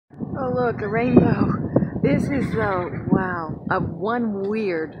Oh look, a rainbow. This is wow, a one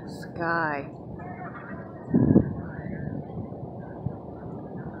weird sky.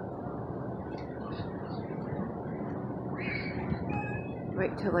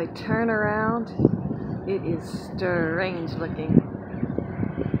 Wait till I turn around. It is strange looking.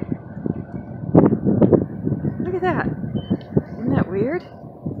 Look at that. Isn't that weird?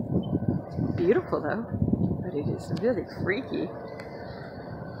 It's beautiful though, but it is really freaky.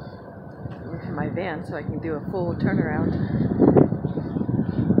 Move to my van so I can do a full turnaround.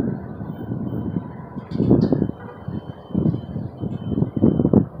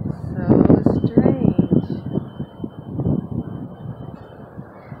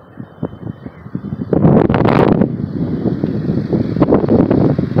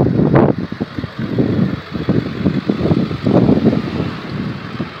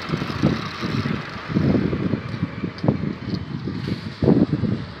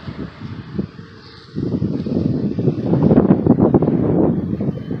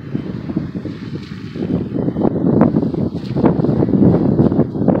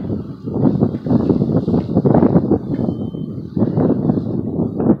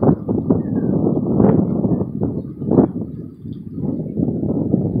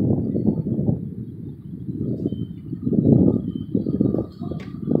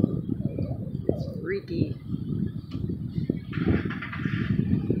 Freaky.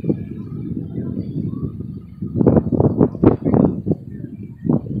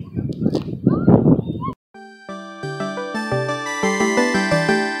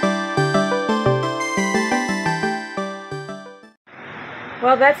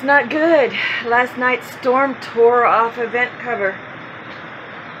 Well, that's not good. Last night's storm tore off a vent cover.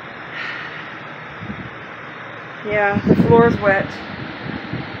 Yeah, the floor's wet.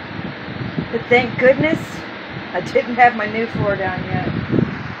 But thank goodness I didn't have my new floor down yet.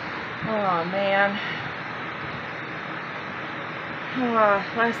 Oh man.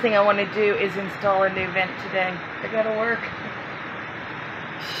 Last thing I want to do is install a new vent today. I gotta work.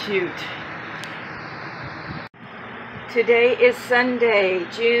 Shoot. Today is Sunday,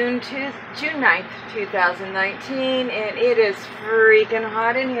 June 9th, 2019, and it is freaking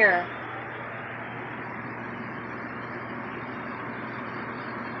hot in here.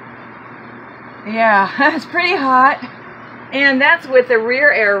 Yeah, it's pretty hot, and that's with the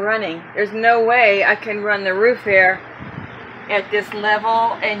rear air running. There's no way I can run the roof air at this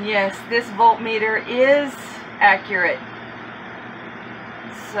level, and yes, this voltmeter is accurate.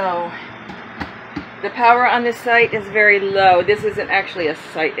 So the power on this site is very low. This isn't actually a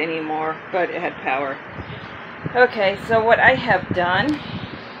site anymore, but it had power. Okay, so what I have done,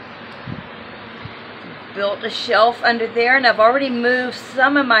 built a shelf under there, and I've already moved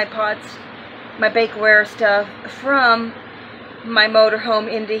some of my pots, my bakeware stuff, from my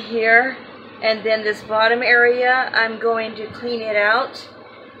motorhome into here. And then this bottom area, I'm going to clean it out,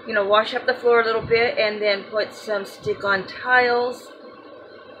 you know, wash up the floor a little bit, and then put some stick-on tiles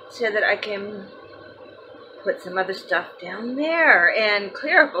so that I can put some other stuff down there and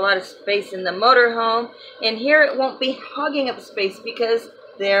clear up a lot of space in the motorhome. And here it won't be hogging up space because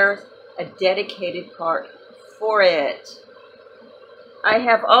there's a dedicated part for it. I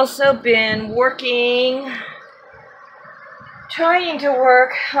have also been trying to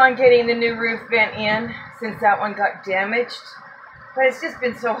work on getting the new roof vent in since that one got damaged. But it's just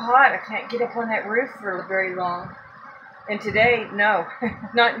been so hot, I can't get up on that roof for very long. And today, no,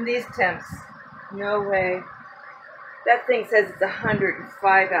 not in these temps. No way. That thing says it's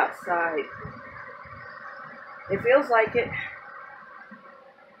 105 outside. It feels like it.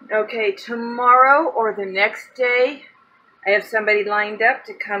 Okay, tomorrow or the next day, I have somebody lined up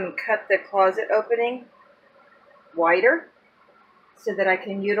to come and cut the closet opening wider so that I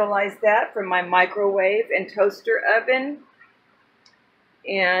can utilize that for my microwave and toaster oven.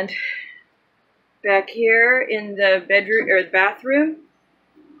 And back here in the bedroom or the bathroom,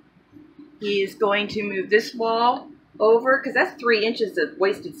 he's going to move this wall over because that's 3 inches of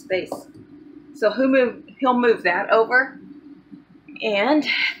wasted space. So he'll move that over, and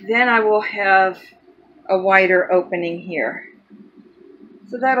then I will have a wider opening here.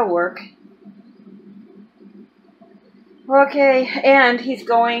 So that'll work. Okay, and he's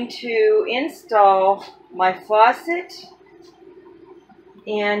going to install my faucet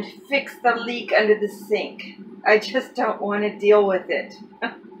and fix the leak under the sink. I just don't want to deal with it.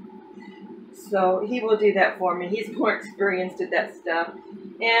 So he will do that for me. He's more experienced at that stuff.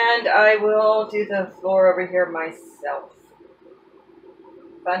 And I will do the floor over here myself.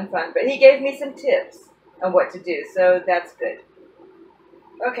 Fun, fun. But he gave me some tips on what to do, so that's good.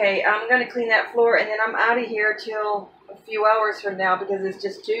 Okay, I'm going to clean that floor, and then I'm out of here till a few hours from now because it's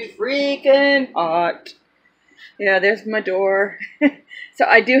just too freaking hot. Yeah, there's my door. So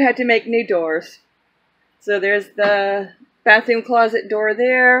I do have to make new doors. So there's the bathroom closet door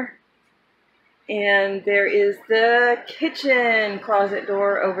there. And there is the kitchen closet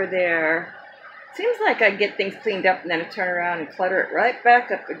door over there. Seems like I get things cleaned up and then I turn around and clutter it right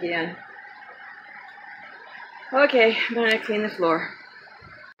back up again. Okay, I'm gonna clean the floor.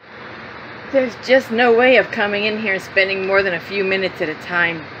 There's just no way of coming in here and spending more than a few minutes at a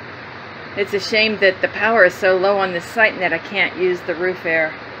time. It's a shame that the power is so low on this site and that I can't use the roof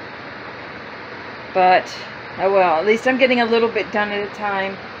air. But, oh well, at least I'm getting a little bit done at a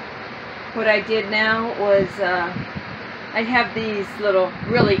time. What I did now was, I have these little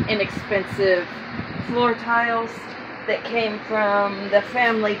really inexpensive floor tiles that came from the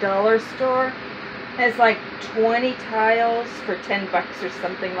Family Dollar store. It's like 20 tiles for 10 bucks or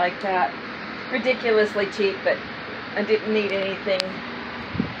something like that. Ridiculously cheap, but I didn't need anything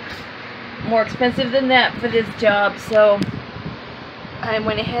more expensive than that for this job, so I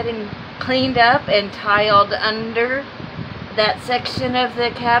went ahead and cleaned up and tiled under that section of the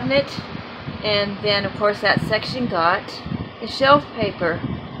cabinet, and then of course that section got the shelf paper.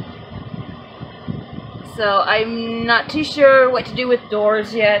 So I'm not too sure what to do with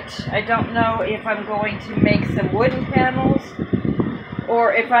doors yet. I don't know if I'm going to make some wooden panels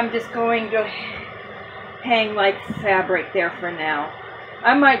or if I'm just going to hang like fabric there for now.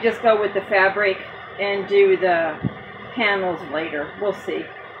 I might just go with the fabric and do the panels later. We'll see.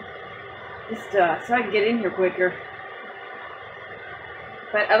 Just so I can get in here quicker.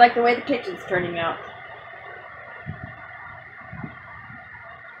 But I like the way the kitchen's turning out.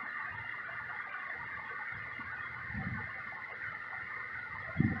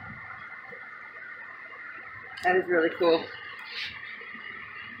 That is really cool.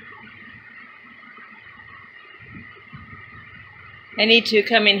 I need to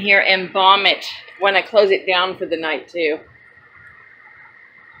come in here and bomb it when I close it down for the night too.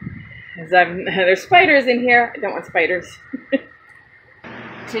 There's spiders in here. I don't want spiders.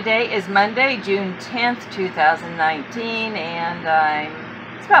 Today is Monday, June 10th, 2019, and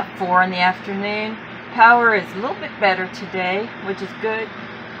it's about 4 in the afternoon. Power is a little bit better today, which is good.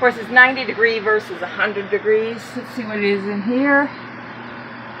 Of course, it's 90 degrees versus 100 degrees. Let's see what it is in here.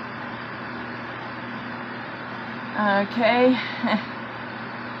 Okay,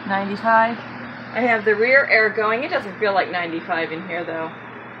 95. I have the rear air going. It doesn't feel like 95 in here though.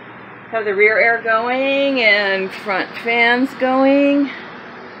 Have the rear air going and front fans going.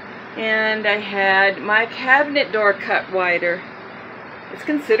 And I had my cabinet door cut wider. It's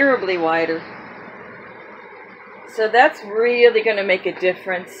considerably wider. So that's really going to make a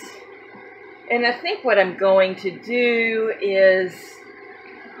difference. And I think what I'm going to do is,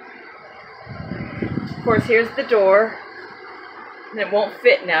 of course, here's the door. And it won't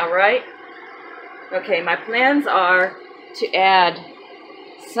fit now, right? Okay, my plans are to add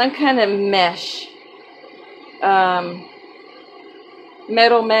some kind of mesh,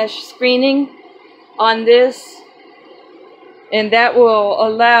 metal mesh screening on this, and that will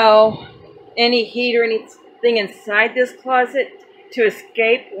allow any heat or anything inside this closet to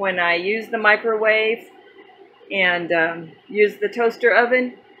escape when I use the microwave and use the toaster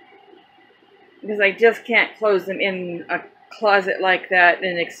oven, because I just can't close them in a closet like that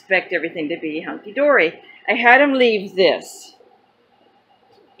and expect everything to be hunky-dory. I had them leave this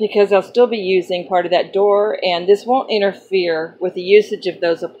because I'll still be using part of that door, and this won't interfere with the usage of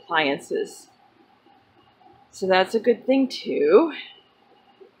those appliances. So that's a good thing too.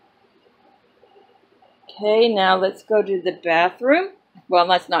 Okay, now let's go to the bathroom. Well,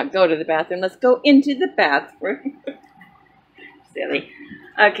 let's not go to the bathroom. Let's go into the bathroom. Silly.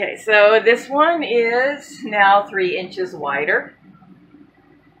 Okay, so this one is now 3 inches wider.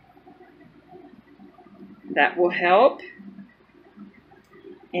 That will help.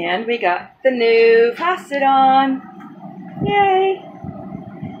 And we got the new faucet on. Yay!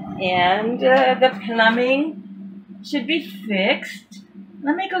 And the plumbing should be fixed.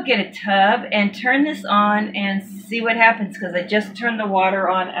 Let me go get a tub and turn this on and see what happens, because I just turned the water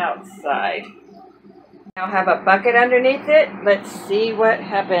on outside. Now have a bucket underneath it. Let's see what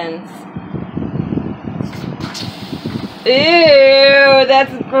happens. Ew,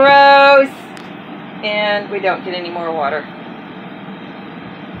 that's gross. And we don't get any more water.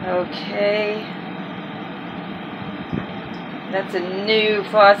 Okay. That's a new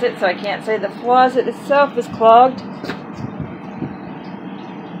faucet, so I can't say the faucet itself is clogged.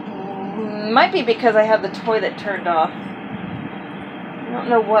 Might be because I have the toilet turned off. I don't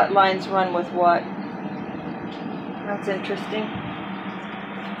know what lines run with what. That's interesting.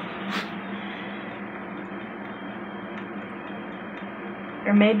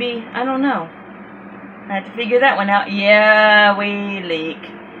 Or maybe, I don't know. I have to figure that one out. Yeah, we leak.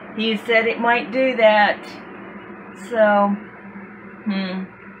 He said it might do that. So,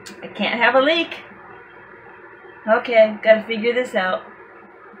 I can't have a leak. Okay, gotta figure this out.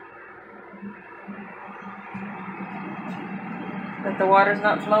 But the water's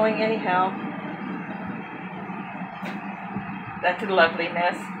not flowing anyhow. That's a lovely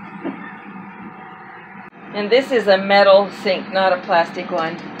mess. And this is a metal sink, not a plastic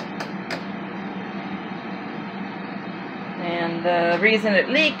one. And the reason it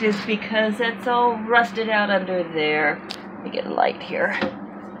leaked is because it's all rusted out under there. Let me get a light here.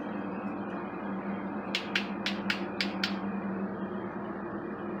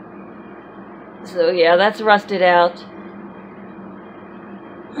 So yeah, that's rusted out.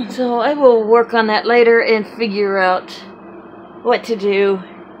 So I will work on that later and figure out what to do.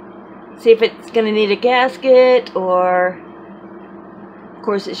 See if it's going to need a gasket, or of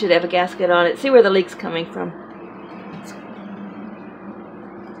course it should have a gasket on it. See where the leak's coming from.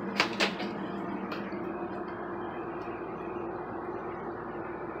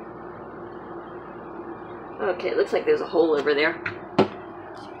 Okay, it looks like there's a hole over there.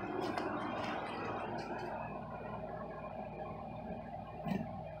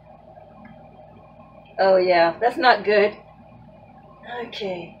 Oh yeah, that's not good.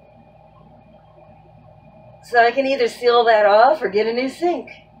 Okay. So I can either seal that off or get a new sink.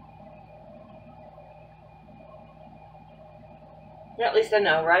 At least I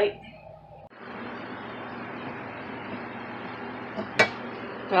know, right?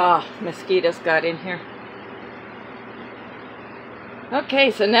 Ah, mosquitoes got in here. Okay,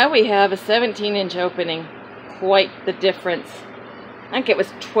 so now we have a 17-inch opening. Quite the difference. I think it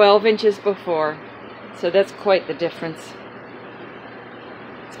was 12 inches before. So that's quite the difference.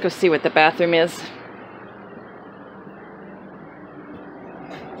 Let's go see what the bathroom is.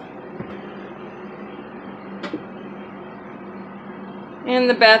 And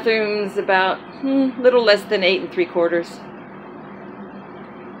the bathroom's about a little less than 8 3/4.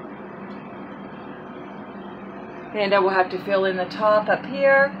 And I will have to fill in the top up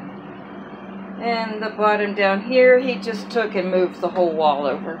here. And the bottom down here, he just took and moved the whole wall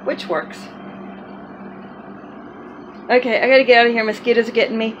over, which works. Okay, I gotta get out of here. Mosquitoes are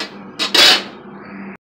getting me.